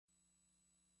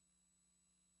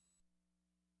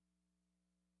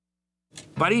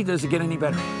Buddy, does it get any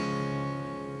better?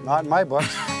 Not in my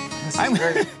books.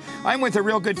 I'm with a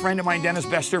real good friend of mine, Denis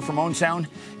Bester from Milbanke Sound,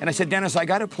 and I said, Dennis, I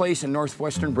got a place in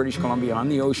northwestern British Columbia on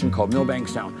the ocean called Milbanke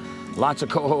Sound. Lots of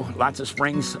coho, lots of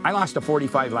springs. I lost a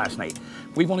 45 last night.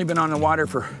 We've only been on the water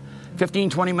for 15,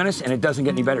 20 minutes, and it doesn't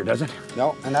get any better, does it?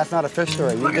 No, and that's not a fish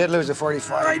story. You did lose a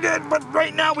 45. I did, but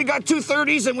right now we got 2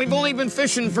 30s, and we've only been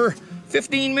fishing for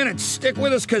 15 minutes. Stick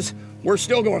with us, because we're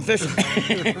still going fishing.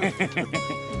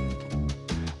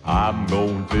 I'm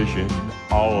going fishing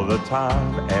all the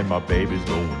time, and my baby's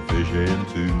going fishing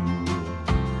too.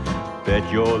 Bet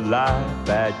your life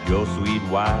that your sweet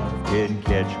wife can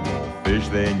catch more fish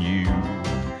than you.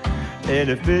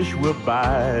 Any fish will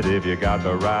bite if you got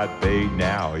the right bait.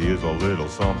 Now here's a little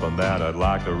something that I'd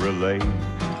like to relate.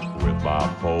 With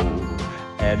my pole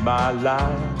and my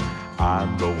line,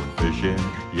 I'm going fishing.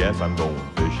 Yes, I'm going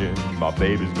fishing. My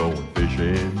baby's going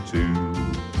fishing too.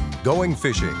 Going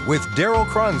Fishing with Darryl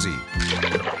Choronzey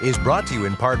is brought to you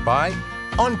in part by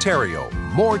Ontario,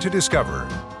 more to discover,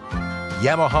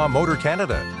 Yamaha Motor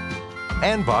Canada,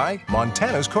 and by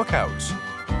Montana's Cookhouse.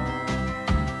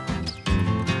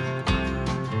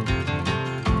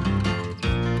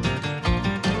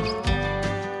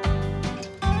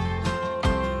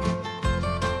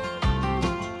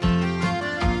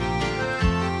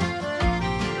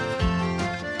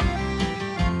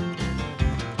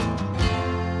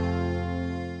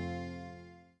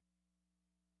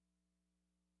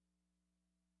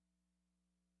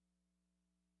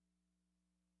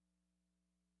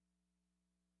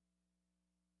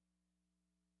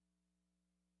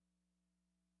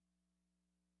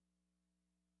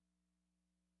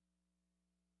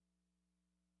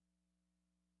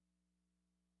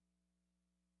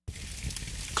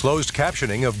 Closed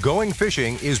captioning of Going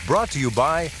Fishing is brought to you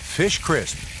by Fish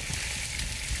Crisp.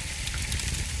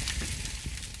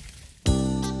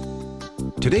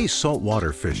 Today's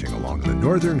saltwater fishing along the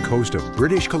northern coast of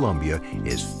British Columbia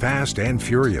is fast and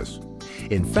furious.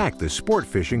 In fact, the sport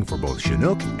fishing for both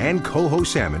Chinook and coho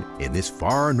salmon in this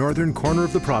far northern corner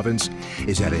of the province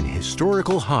is at an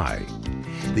historical high.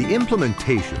 The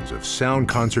implementations of sound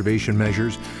conservation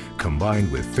measures,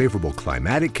 combined with favorable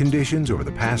climatic conditions over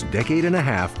the past decade and a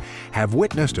half, have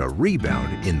witnessed a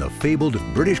rebound in the fabled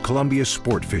British Columbia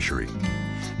sport fishery.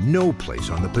 No place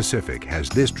on the Pacific has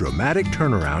this dramatic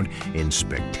turnaround in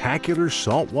spectacular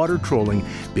saltwater trolling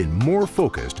been more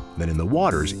focused than in the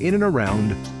waters in and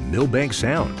around Milbanke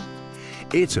Sound.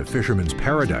 It's a fisherman's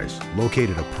paradise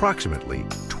located approximately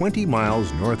 20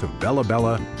 miles north of Bella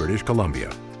Bella, British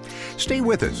Columbia. Stay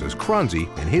with us as Choronzey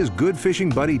and his good fishing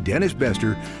buddy Denis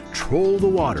Bester troll the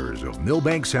waters of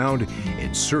Milbanke Sound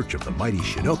in search of the mighty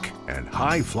Chinook and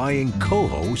high-flying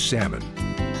coho salmon.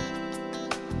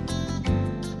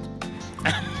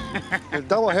 The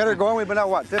double header going, we've been at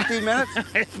what, 15 minutes?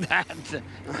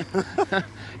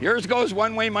 Yours goes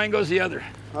one way, mine goes the other.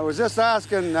 I was just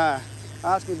asking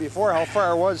before how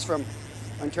far it was from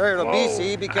Ontario to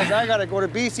BC, because I got to go to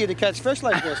BC to catch fish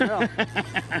like this. No.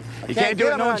 You can't do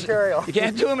it in Ontario. You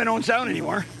can't do them in Milbanke Sound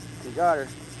anymore. You got her.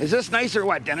 Is this nice or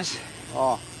what, Dennis?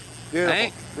 Oh, beautiful,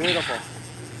 Hey? beautiful.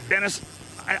 Dennis,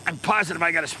 I'm positive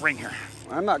I got a spring here.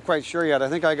 I'm not quite sure yet. I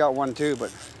think I got one too,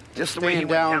 but Just the it's way he staying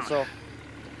went down. so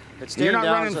it's staying You're not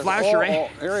down. running So, flasher, eh? Oh,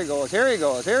 here he goes, here he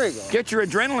goes, here he goes. Get your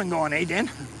adrenaline going, eh, Dan?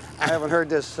 I haven't heard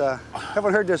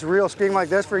this reel scream like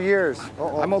this for years.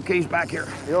 Uh-oh. I'm okay, he's back here.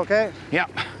 You okay?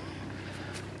 Yep.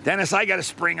 Dennis, I got a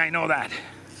spring, I know that.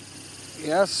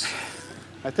 Yes.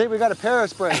 I think we got a pair of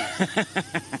springs.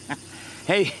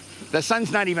 Hey, the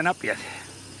sun's not even up yet.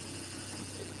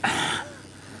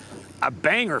 A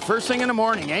banger, first thing in the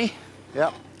morning, eh?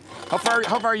 Yep. How far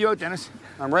are you out, Dennis?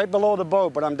 I'm right below the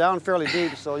boat, but I'm down fairly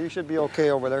deep, so you should be okay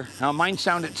over there. Now, mine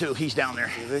sounded too, he's down there.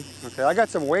 Is he? Okay, I got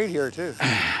some weight here too.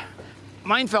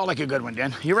 Mine felt like a good one,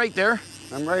 Dan. You right there?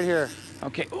 I'm right here.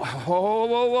 Okay. Whoa, whoa,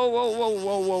 whoa, whoa, whoa,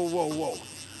 whoa, whoa, whoa, whoa, whoa.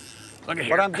 Look at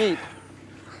here. But I'm deep.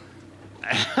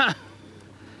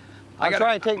 I'll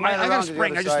try and take mine around I got a to the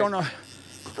spring, other I just side. don't know.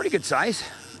 Pretty good size.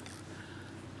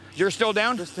 You're still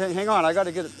down? Just hang on, I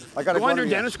gotta get it. I gotta Go under,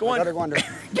 Dennis, go under. I gotta go under.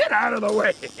 Get out of the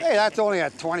way. Hey, that's only a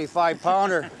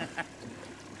 25-pounder.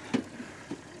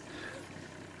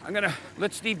 I'm gonna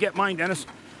let Steve get mine, Dennis.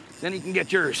 Then he can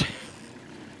get yours.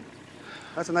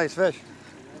 That's a nice fish.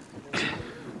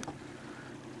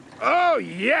 Oh,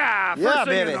 yeah! Yeah, First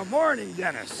thing baby. in the morning,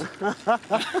 Dennis.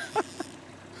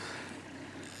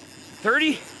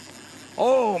 30?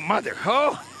 Oh, mother.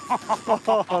 Oh.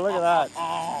 Oh, look at that.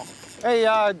 Oh. Hey,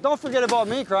 don't forget about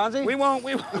me, Choronzey. We won't.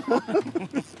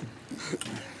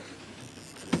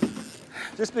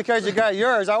 Just because you got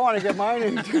yours, I want to get mine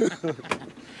in too.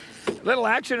 Little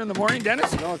action in the morning,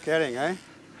 Dennis. No kidding, eh?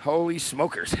 Holy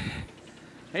smokers.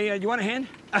 Hey, you want a hand?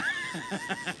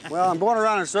 Well, I'm going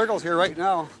around in circles here right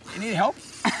now. You need help?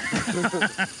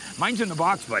 Mine's in the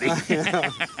box, buddy.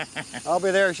 Yeah. I'll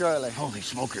be there shortly. Holy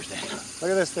smokers, Dan.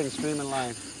 Look at this thing streaming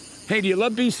line. Hey, do you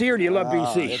love BC or do you love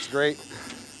BC? It's great.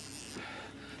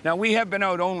 Now, we have been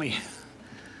out only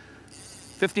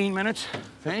 15 minutes.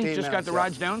 15 Just got minutes, the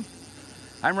rods down.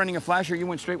 I'm running a flasher. You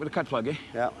went straight with a cut plug, eh?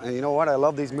 Yeah, and you know what? I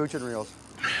love these mooching reels.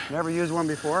 Never used one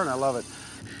before, and I love it.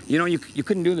 You know, you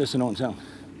couldn't do this in Owen Sound.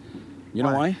 You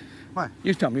know why? Why?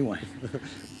 You tell me why.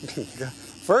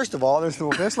 First of all, there's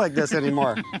no fish like this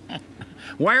anymore.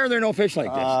 Why are there no fish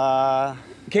like this? I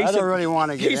don't really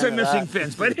want to get Case into of missing that.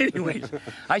 fins. But anyways,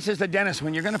 I says to Dennis,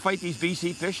 when you're going to fight these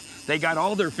BC fish, they got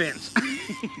all their fins.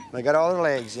 They got all their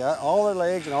legs, yeah? All their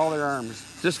legs and all their arms.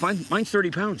 Is this fun? Mine's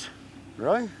 30 pounds.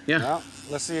 Really? Yeah. Well,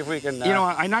 let's see if we can... You know,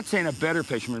 I'm not saying a better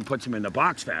fisherman puts them in the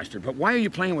box faster, but why are you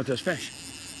playing with this fish?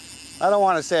 I don't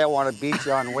want to say I want to beat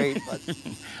you on weight, but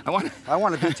I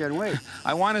want to beat you on weight.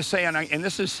 I want to say, and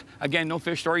this is, again, no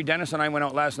fish story. Dennis and I went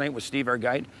out last night with Steve, our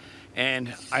guide,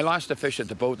 and I lost a fish at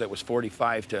the boat that was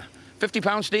 45 to 50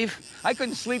 pounds, Steve. I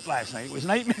couldn't sleep last night. It was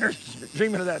nightmares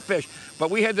dreaming of that fish.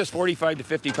 But we had this 45 to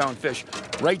 50 pound fish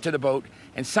right to the boat,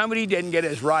 and somebody didn't get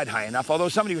his rod high enough, although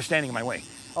somebody was standing in my way.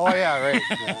 Oh, yeah, right.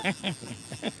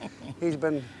 Yeah. You've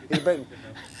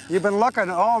been looking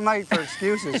all night for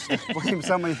excuses to blame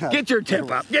somebody else. Get your tip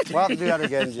up. We'll have to do that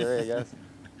again, Jerry, I guess.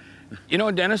 You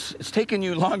know, Dennis, it's taken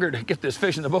you longer to get this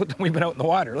fish in the boat than we've been out in the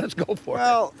water. Let's go for it.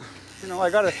 Well, you know, I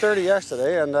got a 30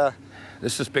 yesterday, and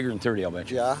this is bigger than 30, I'll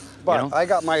bet you. yeah, but You know? I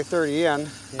got my 30 in.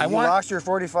 You lost your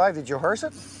 45. Did you horse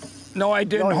it? No, I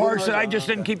didn't No, you horse it. didn't. I just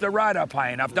didn't keep the rod up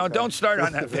high enough. Now, don't start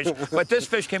on that fish. But this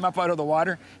fish came up out of the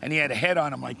water, and he had a head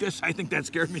on him like this. I think that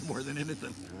scared me more than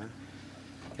anything.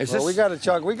 Well, we got a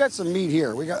chunk. We got some meat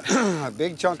here. We got a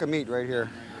big chunk of meat right here.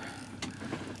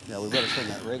 Yeah, we better send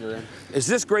that rigger in. Is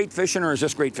this great fishing or is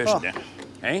this great fishing, Dan?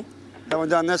 Hey? Haven't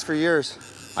done this for years.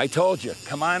 I told you,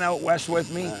 come on out west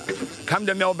with me. Come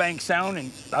to Milbanke Sound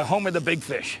and the home of the big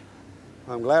fish.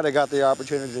 I'm glad I got the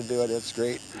opportunity to do it. It's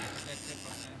great.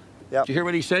 Yep. Did you hear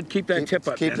what he said? Keep that tip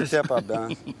up, Keep Dennis. the tip up,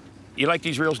 Don. You like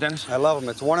these reels, Dennis? I love them.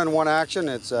 It's 1-on-1 action.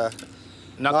 It's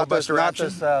Knuckle buster action?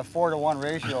 Not this 4-to-1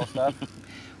 ratio stuff.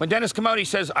 When Dennis come out, he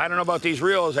says, I don't know about these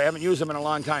reels. I haven't used them in a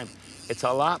long time. It's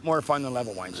a lot more fun than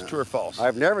level winds. True or false?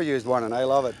 I've never used one, and I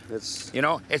love it. It's You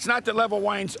know, it's not that level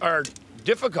winds are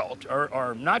difficult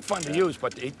or not fun to use,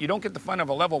 but you don't get the fun of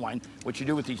a level wind, which you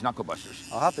do with these knuckle busters.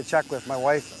 I'll have to check with my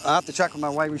wife. I'll have to check with my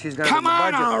wife when she's going to Come the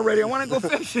on budget. already, I want to go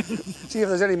fishing. See if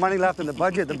there's any money left in the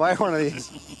budget to buy one of these.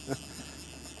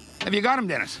 Have you got them,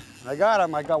 Dennis? I got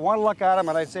them. I got one look at them,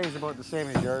 and I'd say it's about the same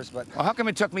as yours. But Well, how come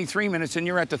it took me 3 minutes and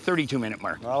you're at the 32-minute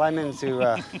mark? well, I'm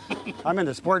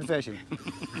into sport fishing.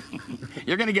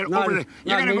 You're going to get Not- over the.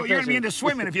 You're not going meat to be fishing. into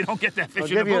swimming if you don't get that fish I'll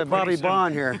in give the you boat a Bobby pretty soon.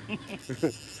 Bond here.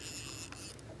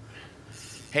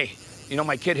 Hey, you know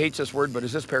my kid hates this word, but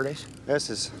is this paradise? This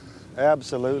is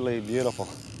absolutely beautiful.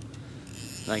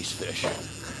 Nice fish.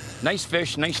 Nice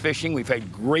fish, nice fishing. We've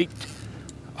had great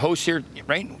hosts here,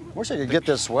 right? Wish I could get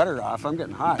this sweater off. I'm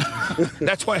getting hot.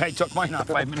 That's why I took mine off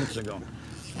 5 minutes ago.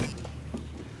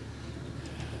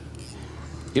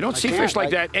 You don't see can't, fish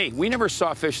like that. Hey, we never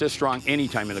saw fish this strong any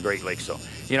time in the Great Lakes, so.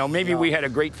 You know, maybe we had a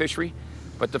great fishery,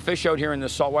 but the fish out here in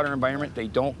this saltwater environment, they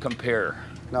don't compare.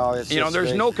 No, it's You know, just there's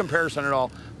great. no comparison at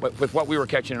all with what we were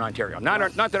catching in Ontario.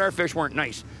 Not that our fish weren't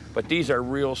nice, but these are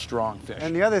real strong fish.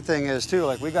 And the other thing is too,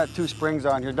 like we got 2 springs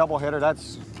on here, double hitter.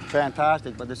 That's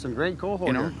fantastic. But there's some great coho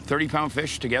You know, here. 30-pound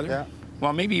fish together. Yeah.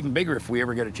 Well, maybe even bigger if we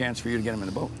ever get a chance for you to get them in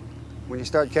the boat. When you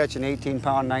start catching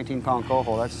 18-pound, 19-pound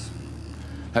coho,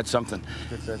 That's something.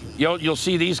 good fish. You'll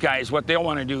see these guys, what they'll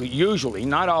want to do usually,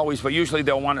 not always, but usually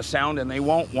they'll want to sound and they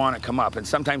won't want to come up. And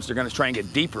sometimes they're going to try and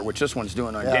get deeper, which this one's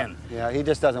doing on Den. Yeah, he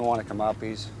just doesn't want to come up.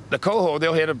 He's The coho,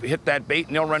 they'll hit that bait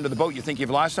and they'll run to the boat. You think you've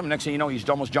lost him. Next thing you know, he's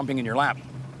almost jumping in your lap.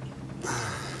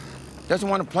 Doesn't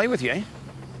want to play with you, eh?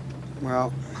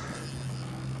 well.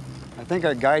 I think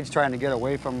our guide's trying to get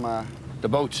away from The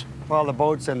boats. well, the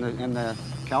boats and the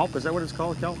kelp. Is that what it's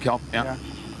called? Kelp. Kelp, yeah.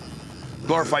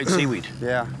 Glorified seaweed.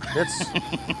 Yeah.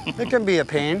 It can be a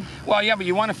pain. Well, yeah, but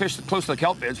you want to fish close to the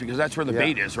kelp beds because that's where the Yeah.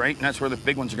 bait is, right? And that's where the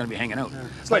big ones are going to be hanging out.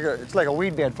 It's like a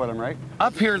weed bed for them, right?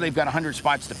 Up here, they've got 100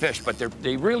 spots to fish, but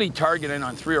they really target in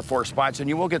on 3 or 4 spots, and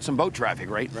you will get some boat traffic,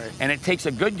 right? Right. And it takes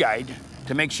a good guide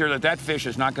to make sure that that fish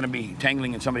is not going to be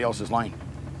tangling in somebody else's line.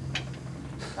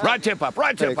 Rod tip up,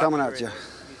 rod Okay, tip up. coming at you.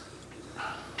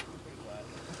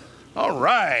 All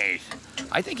right.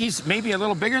 I think he's maybe a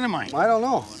little bigger than mine. I don't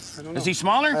know. Is he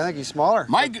smaller? I think he's smaller.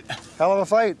 My Hell of a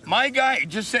fight. guy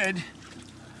just said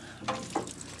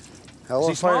Hell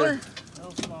Is he of a fighter.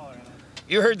 smaller?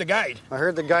 You heard the guide. I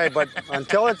heard the guide, but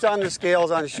until it's on the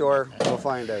scales on shore, we'll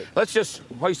find out. Let's just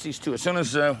hoist these two. As soon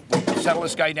as we settle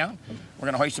this guy down, we're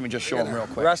going to hoist him and just show him real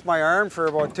quick. Rest my arm for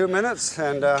about 2 minutes,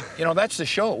 and you know, that's the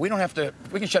show. We don't have to,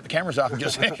 we can shut the cameras off and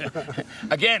just fish.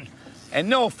 Again, and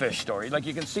no fish story. Like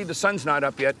you can see, the sun's not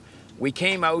up yet. We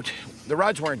came out, the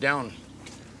rods weren't down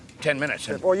 10 minutes.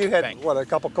 And well, you had, bang. what, a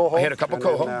couple coho? I had a couple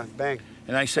coho. Bang.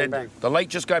 And I said, bang, bang. The light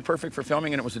just got perfect for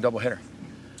filming, and it was a double hitter.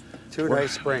 Two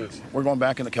nice springs. We're going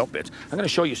back in the kelp beds. I'm going to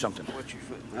show you something.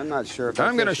 I'm not sure if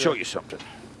I'm going to show you something.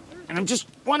 And I just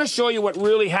want to show you what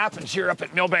really happens here up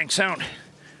at Milbanke Sound.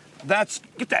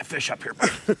 Get that fish up here,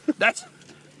 buddy. That's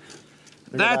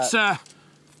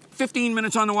 15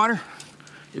 minutes on the water.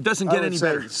 It doesn't get any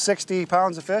better. 60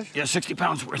 pounds of fish? Yeah, 60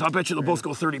 pounds worth. I'll bet you they'll both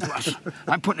go 30 plus.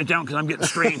 I'm putting it down because I'm getting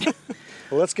strained.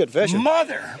 Well, let's get fishing.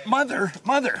 Mother.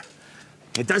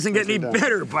 It doesn't get any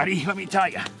better, buddy, let me tell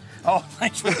you. Oh,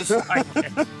 thanks for the slide.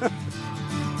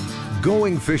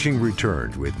 Going Fishing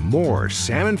returns with more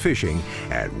salmon fishing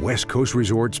at West Coast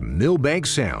Resort's Milbanke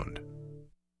Sound.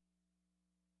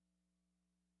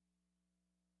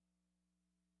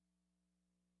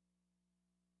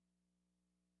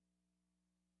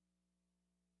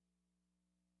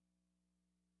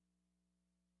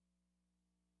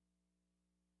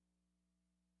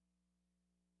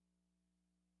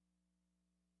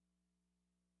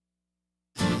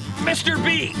 Mr.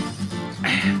 B.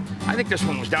 I think this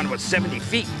one was down to about 70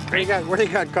 feet. Right? What do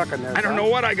you got cooking there? I don't know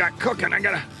what I got cooking. I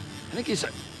think he's a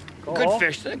good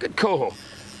fish, a good coho.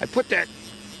 I put that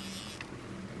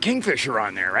kingfisher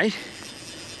on there, right?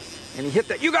 And he hit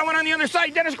that. You got one on the other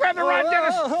side, Dennis. Grab the rod,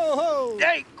 Dennis.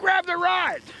 Hey, grab the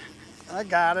rod. I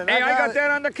got it. Hey, I got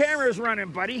that on the cameras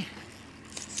running, buddy.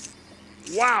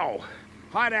 Wow.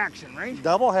 Hot action, right?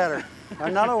 Double header.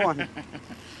 Another one.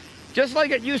 Just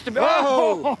like it used to be.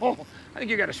 Oh, I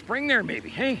think you got a spring there, maybe.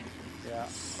 Hey. Yeah.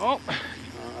 Oh,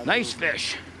 nice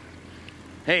fish.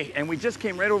 Hey, and we just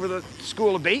came right over the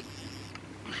school of bait.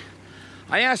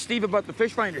 I asked Steve about the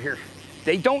fish finder here.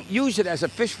 They don't use it as a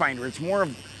fish finder. It's more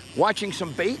of watching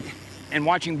some bait and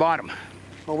watching bottom.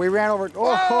 Well, we ran over.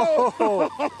 Oh!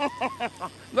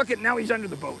 Look at, now he's under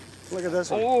the boat. Look at this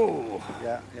one. Oh.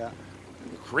 Yeah.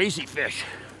 Crazy fish.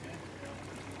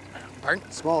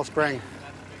 Pardon? Small spring.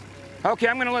 Okay,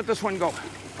 I'm gonna let this one go.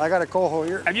 I got a coho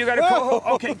here. Have you got a coho?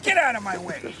 Okay, get out of my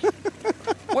way.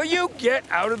 Will you get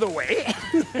out of the way?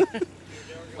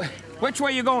 Which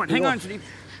way are you going? Hang on, Steve.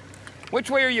 Which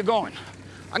way are you going?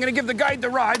 I'm gonna give the guide the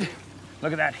rod.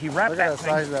 Look at that, he wrapped that thing.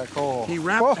 Look at the size of that coho. He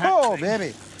wrapped that Oh, thing.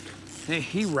 baby. Hey,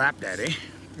 he wrapped that, eh?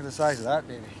 Look at the size of that,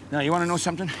 baby. Now, you wanna know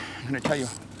something? I'm gonna tell you,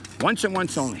 once and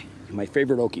once only, my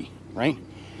favorite okie, right?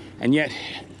 And yet,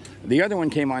 the other one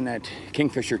came on that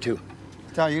kingfisher too.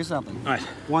 Tell you something. What?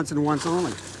 Once and once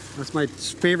only. That's my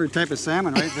favorite type of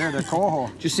salmon right there, the coho.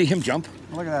 Did you see him jump?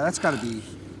 Look at that. That's got to be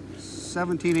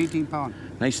 17, 18 pounds.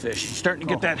 Nice fish. He's starting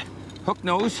to get that hook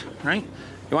nose, right?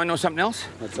 You want to know something else?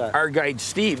 What's that? Our guide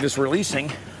Steve is releasing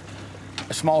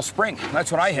a small spring. That's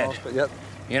what I had. Yep.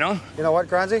 You know? You know what,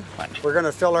 Choronzey? What? We're going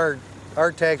to fill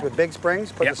our tags with big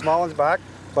springs, put the small ones back,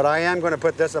 but I am going to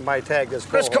put this on my tag, this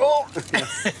coho. Let's go!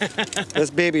 This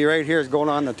baby right here is going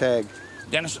on the tag.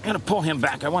 Dennis, I'm going to pull him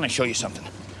back. I want to show you something.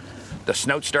 The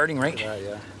snout starting, right?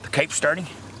 Yeah. The cape starting.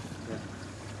 Yeah.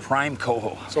 Prime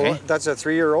coho. So okay? that's a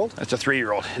 3-year-old? That's a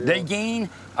 3-year-old. They gain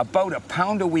about a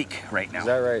pound a week right now. Is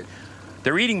that right?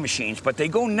 They're eating machines, but they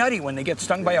go nutty when they get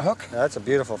stung by a hook. Yeah, that's a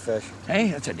beautiful fish.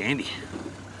 Hey, that's a dandy.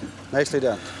 Nicely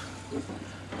done.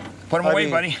 Put him away,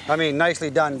 buddy. I mean, nicely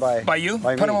done by... By you?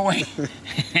 By Put me. him away.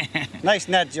 Nice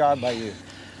net job by you.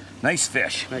 Nice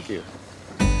fish. Thank you.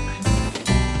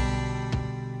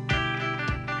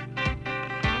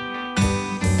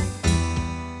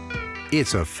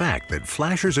 It's a fact that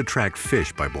flashers attract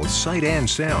fish by both sight and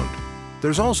sound.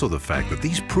 There's also the fact that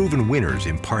these proven winners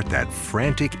impart that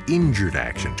frantic, injured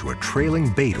action to a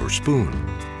trailing bait or spoon.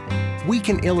 We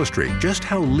can illustrate just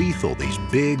how lethal these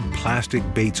big plastic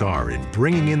baits are in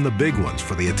bringing in the big ones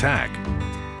for the attack.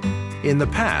 In the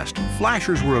past,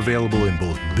 flashers were available in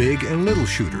both big and little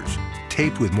shooters,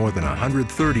 taped with more than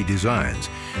 130 designs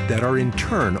that are in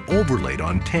turn overlaid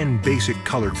on 10 basic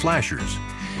colored flashers,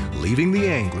 leaving the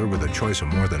angler with a choice of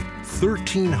more than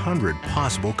 1,300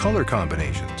 possible color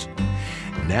combinations.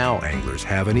 Now anglers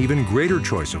have an even greater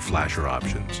choice of flasher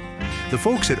options. The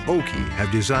folks at Oki have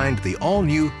designed the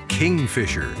all-new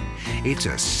Kingfisher. It's a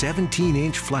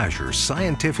 17-inch flasher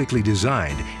scientifically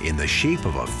designed in the shape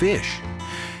of a fish.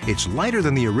 It's lighter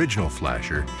than the original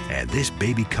flasher, and this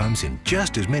baby comes in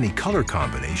just as many color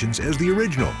combinations as the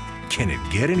original. Can it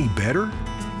get any better?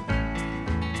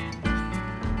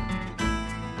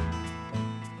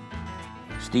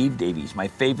 Steve Davies, my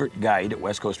favorite guide at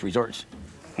West Coast Resorts.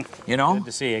 You know? Good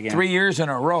to see you again. 3 years in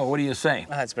a row. What do you say?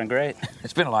 It's been great.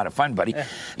 It's been a lot of fun, buddy. Yeah.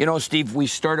 You know, Steve, we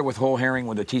started with whole herring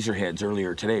with the teaser heads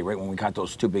earlier today, right, when we caught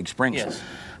those 2 big springs. Yes.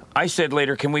 I said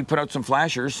later, can we put out some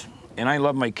flashers? And I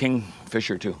love my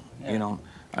kingfisher, too. Yeah. You know,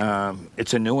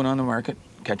 it's a new one on the market.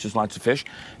 Catches lots of fish.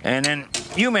 And then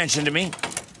you mentioned to me,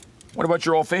 what about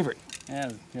your old favorite?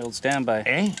 Yeah, the old standby.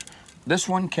 Eh? This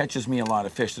one catches me a lot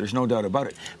of fish. There's no doubt about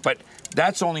it. But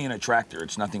that's only an attractor.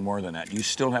 It's nothing more than that. You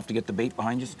still have to get the bait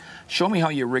behind you. Show me how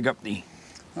you rig up the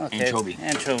anchovy.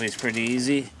 Anchovy's pretty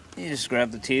easy. You just grab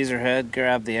the teaser head,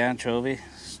 grab the anchovy,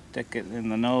 stick it in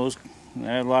the nose.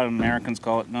 A lot of Americans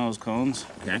call it nose cones.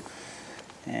 Okay.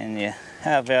 And you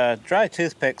have dry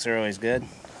toothpicks are always good.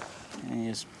 And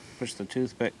you just push the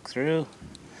toothpick through,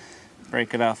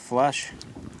 break it off flush.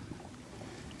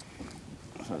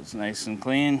 So it's nice and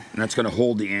clean. And that's going to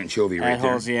hold the anchovy right there. That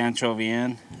holds the anchovy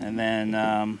in. And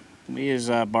then we use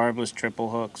barbless triple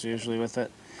hooks usually with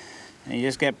it. And you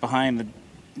just get behind the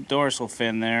dorsal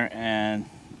fin there and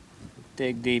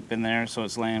dig deep in there so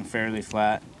it's laying fairly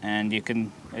flat. And you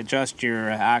can adjust your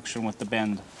action with the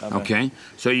bend of okay.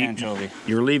 So anchovy.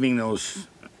 You're leaving those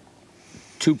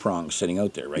 2 prongs sitting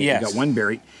out there, right? Yes. You got one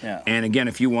buried. Yeah. And again,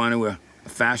 if you want to a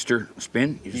faster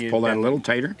spin, you just pull that a little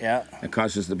tighter. Yeah. That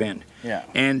causes the bend. Yeah.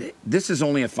 And this is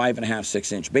only a 5.5,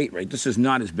 6 inch bait, right? This is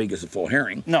not as big as a full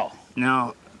herring. No.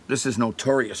 Now, this is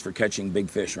notorious for catching big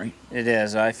fish, right? It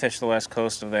is. I fished the west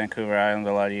coast of Vancouver Island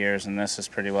a lot of years, and this is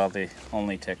pretty well the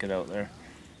only ticket out there.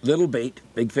 Little bait,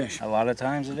 big fish. A lot of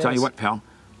times it is. Tell you what, pal,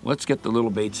 let's get the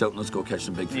little baits out and let's go catch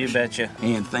some big fish. You betcha.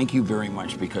 And thank you very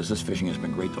much, because this fishing has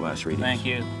been great the last 3 days. Thank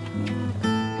you.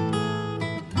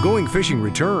 Going Fishing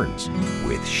returns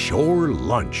with Shore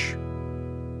Lunch.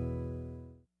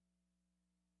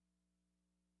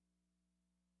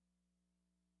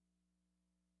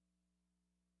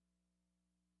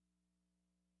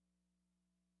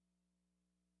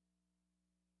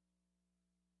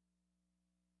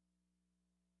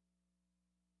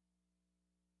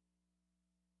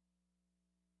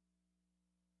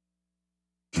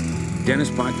 Denis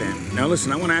Potvin. Now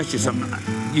listen, I want to ask you something.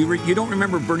 You don't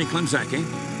remember Bernie Klimczak,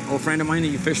 eh? Old friend of mine that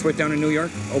you fished with down in New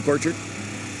York, Oak Orchard?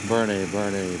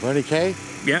 Bernie K?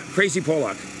 Yeah, Crazy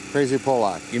Pollock. Crazy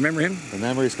Pollock. You remember him? The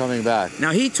memory's coming back.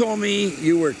 Now he told me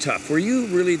you were tough. Were you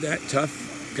really that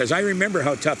tough? Because I remember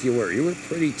how tough you were. You were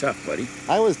pretty tough, buddy.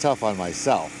 I was tough on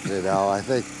myself, you know. I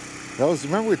think those,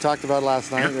 remember we talked about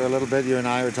last night a little bit, you and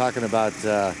I were talking about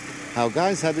how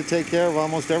guys had to take care of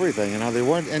almost everything. You know, there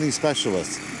weren't any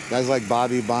specialists. Guys like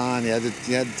Bobby Bond, you had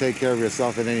to take care of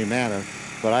yourself in any manner.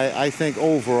 But I think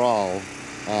overall,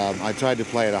 I tried to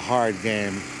play it a hard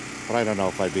game, but I don't know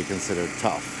if I'd be considered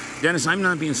tough. Denis, I'm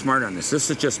not being smart on this.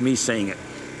 This is just me saying it.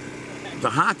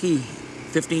 The hockey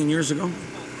 15 years ago,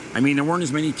 I mean, there weren't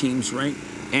as many teams, right?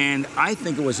 And I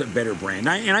think it was a better brand.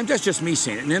 And that's just me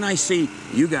saying it. And then I see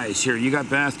you guys here. You got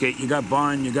Bathgate, you got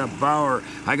Bond, you got Bauer,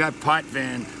 I got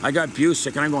Potvin, I got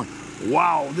Busick, and I'm going,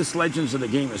 wow, this Legends of the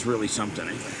Game is really something.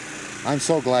 I'm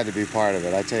so glad to be part of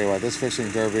it. I tell you what, this fishing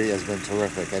derby has been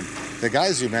terrific. And the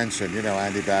guys you mentioned, you know,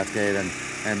 Andy Bathgate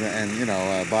and you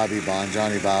know, Bobby Bond,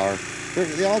 Johnny Bauer,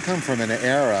 they all come from an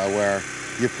era where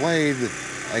you played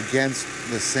against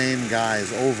the same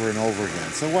guys over and over again.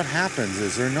 So what happens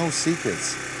is there are no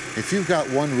secrets. If you've got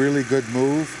one really good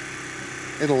move,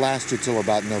 it'll last you till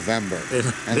about November.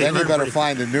 And then you better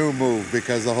find a new move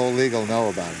because the whole league will know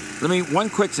about it. One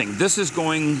quick thing. This is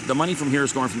going, the money from here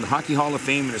is going from the Hockey Hall of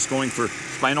Fame, and it's going for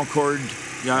spinal cord,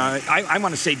 I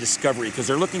want to say discovery, because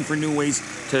they're looking for new ways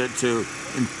to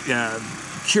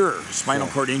cure spinal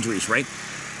cord injuries, right?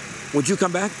 Would you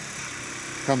come back?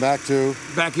 Come back to?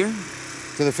 Back here?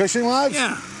 To the fishing lodge?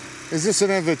 Yeah. Is this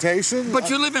an invitation? But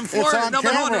you live in Florida. It's on no,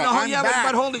 but hold it. camera. No, I'm yeah, back.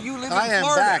 but hold it. You live in Florida. I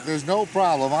am back. There's no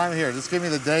problem. I'm here. Just give me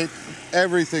the date.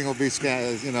 Everything will be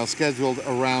scheduled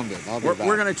around it. I'll be back.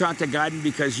 We're going to talk to Godden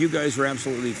because you guys were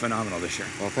absolutely phenomenal this year.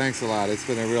 Well, thanks a lot. It's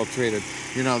been a real treat.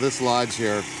 You know, this lodge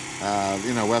here,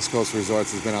 you know, West Coast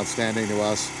Resorts has been outstanding to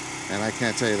us. And I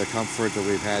can't tell you the comfort that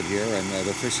we've had here. And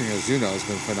the fishing, as you know, has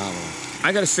been phenomenal.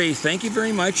 I got to say thank you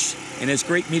very much. And it's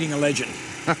great meeting a legend.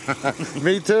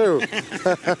 Me too.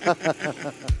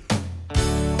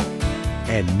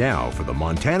 And now for the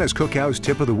Montana's Cookhouse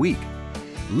Tip of the Week.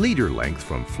 Leader length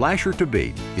from flasher to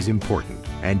bait is important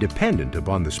and dependent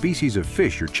upon the species of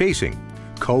fish you're chasing.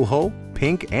 Coho,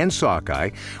 pink, and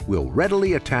sockeye will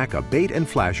readily attack a bait and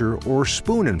flasher or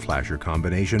spoon and flasher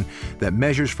combination that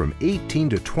measures from 18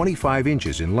 to 25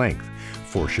 inches in length.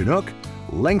 For Chinook,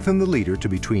 lengthen the leader to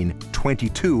between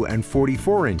 22 and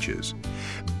 44 inches.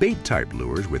 Bait-type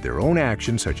lures with their own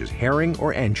action, such as herring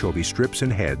or anchovy strips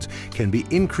and heads, can be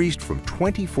increased from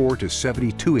 24 to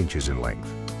 72 inches in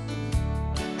length.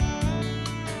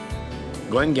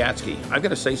 Glenn Gatsky, I've got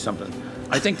to say something.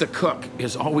 I think the cook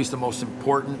is always the most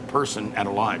important person at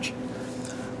a lodge.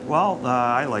 Well,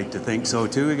 I like to think so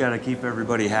too. We got to keep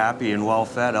everybody happy and well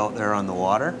fed out there on the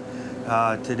water.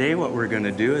 Today what we're going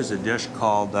to do is a dish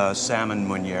called salmon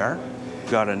meuniere.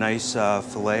 Got a nice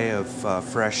fillet of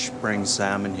fresh spring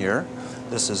salmon here.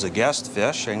 This is a guest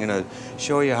fish. I'm going to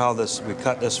show you how we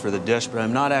cut this for the dish, but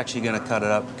I'm not actually going to cut it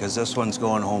up because this one's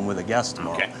going home with a guest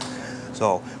tomorrow. Okay.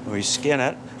 So when we skin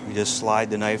it, we just slide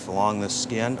the knife along the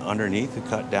skin underneath, we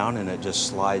cut down, and it just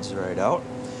slides right out.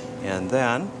 And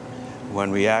then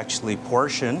when we actually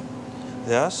portion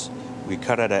this, we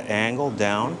cut at an angle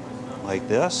down like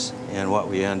this, and what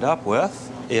we end up with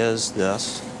is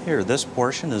this. Here, this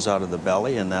portion is out of the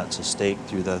belly, and that's a steak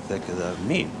through the thick of the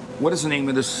meat. What is the name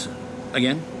of this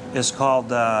again? It's called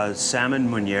salmon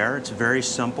meuniere. It's very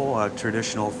simple, a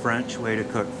traditional French way to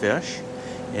cook fish.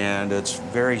 And it's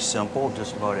very simple,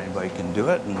 just about anybody can do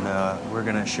it. And we're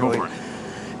gonna show you,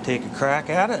 take a crack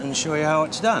at it and show you how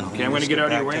it's done. Okay, I'm gonna get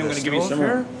out of your way, I'm gonna give you some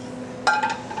more.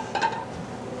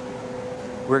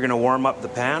 We're going to warm up the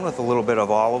pan with a little bit of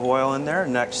olive oil in there.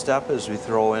 Next step is we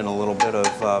throw in a little bit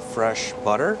of fresh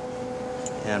butter,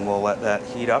 and we'll let that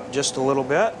heat up just a little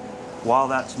bit. While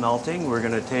that's melting, we're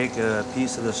going to take a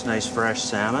piece of this nice fresh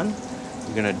salmon.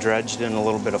 We're going to dredge it in a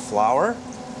little bit of flour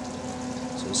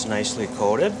so it's nicely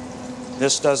coated.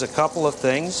 This does a couple of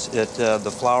things.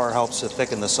 The flour helps to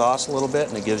thicken the sauce a little bit,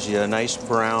 and it gives you a nice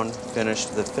brown finish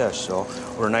to the fish. So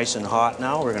we're nice and hot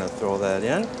now. We're going to throw that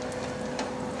in.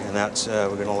 And that's,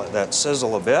 we're going to let that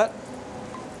sizzle a bit.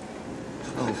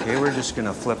 Okay, we're just going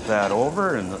to flip that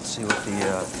over and let's see what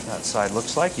that side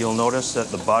looks like. You'll notice that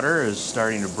the butter is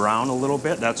starting to brown a little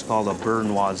bit. That's called a beurre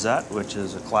noisette, which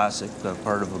is a classic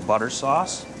part of the butter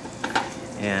sauce.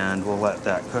 And we'll let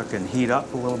that cook and heat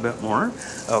up a little bit more.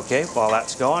 Okay, while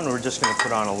that's going, we're just going to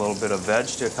put on a little bit of veg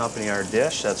to accompany our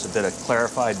dish. That's a bit of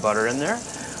clarified butter in there,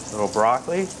 a little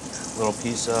broccoli, a little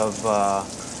piece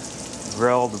of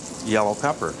grilled yellow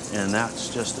pepper, and that's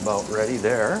just about ready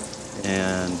there.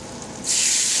 And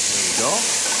there we go.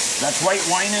 That's white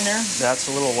wine in there? That's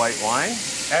a little white wine.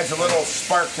 Adds a little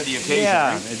spark to the occasion.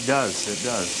 Yeah, right? it does, it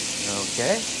does.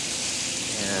 Okay.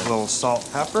 And a little salt,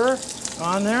 pepper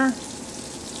on there.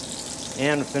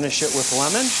 And finish it with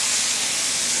lemon.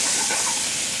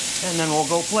 And then we'll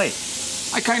go plate.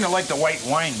 I kind of like the white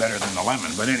wine better than the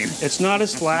lemon, but anyway. It's not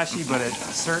as flashy, but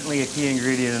it's certainly a key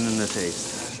ingredient in the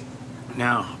taste.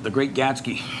 Now, the great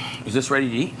Gatsky, is this ready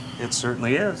to eat? It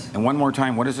certainly is. And one more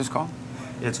time, what is this called?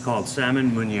 It's called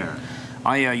salmon meuniere.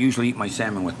 I usually eat my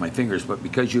salmon with my fingers, but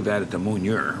because you've added the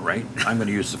meuniere, right, I'm going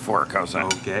to use the fork. How's that?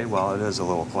 Okay, well, it is a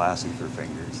little classy for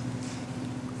fingers.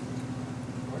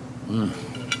 Mm.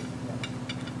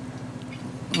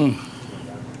 Mm.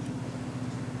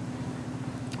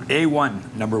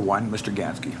 A1, number one, Mr.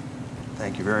 Gatsky.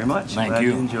 Thank you very much. Thank Glad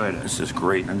you. you enjoyed it. This is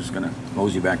great. I'm just going to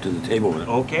mosey back to the table with it.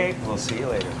 Okay, we'll see you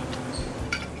later.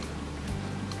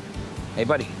 Hey,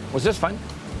 buddy, was this fun?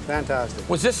 Fantastic.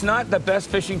 Was this not the best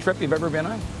fishing trip you've ever been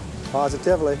on?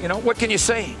 Positively. You know, what can you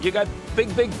say? You got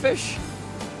big, big fish.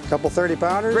 Couple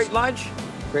 30-pounders. Great lodge.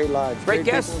 Great lodge. Great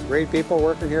guests. Great people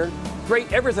working here.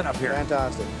 Great everything up here.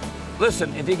 Fantastic.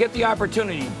 Listen, if you get the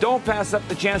opportunity, don't pass up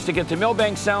the chance to get to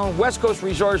Milbanke Sound, West Coast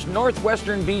Resorts,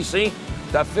 Northwestern BC.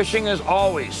 The fishing is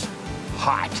always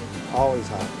hot. Always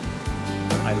hot.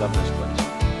 I love this place.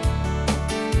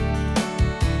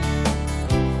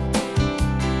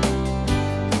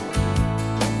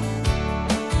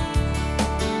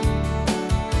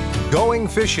 Going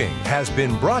Fishing has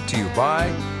been brought to you by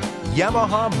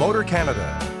Yamaha Motor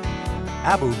Canada,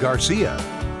 Abu Garcia,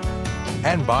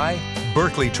 and by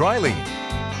Berkeley Trilene.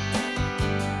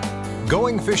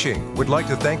 Going Fishing would like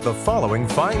to thank the following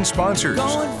fine sponsors.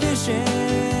 Going fishing.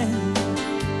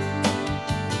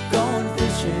 Going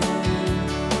fishing.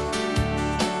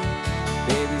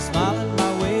 Baby smiling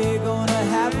my way, gonna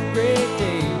have a great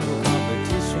day. No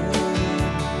competition.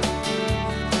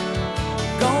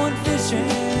 Going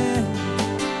fishing.